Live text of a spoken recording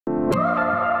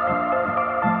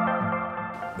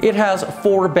It has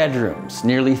 4 bedrooms,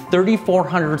 nearly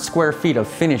 3,400 square feet of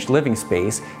finished living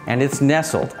space, and it's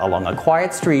nestled along a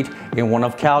quiet street in one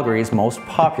of Calgary's most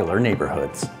popular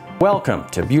neighborhoods. Welcome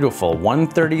to beautiful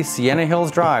 130 Sienna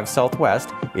Hills Drive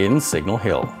Southwest in Signal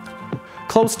Hill.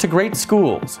 Close to great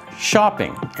schools,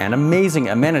 shopping, and amazing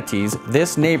amenities,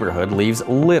 this neighborhood leaves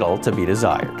little to be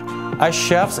desired. A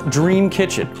chef's dream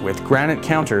kitchen with granite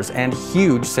counters and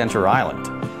huge center island.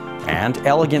 And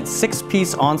elegant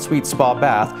 6-piece ensuite spa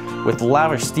bath with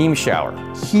lavish steam shower,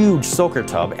 huge soaker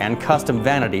tub, and custom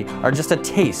vanity are just a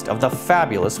taste of the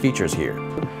fabulous features here.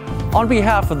 On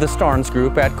behalf of the Starnes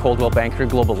Group at Coldwell Banker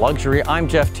Global Luxury, I'm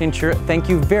Jeff Tincher. Thank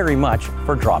you very much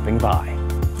for dropping by.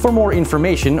 For more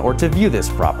information or to view this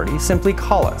property, simply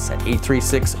call us at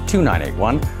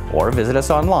 836-2981 or visit us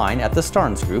online at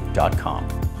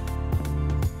thestarnesgroup.com.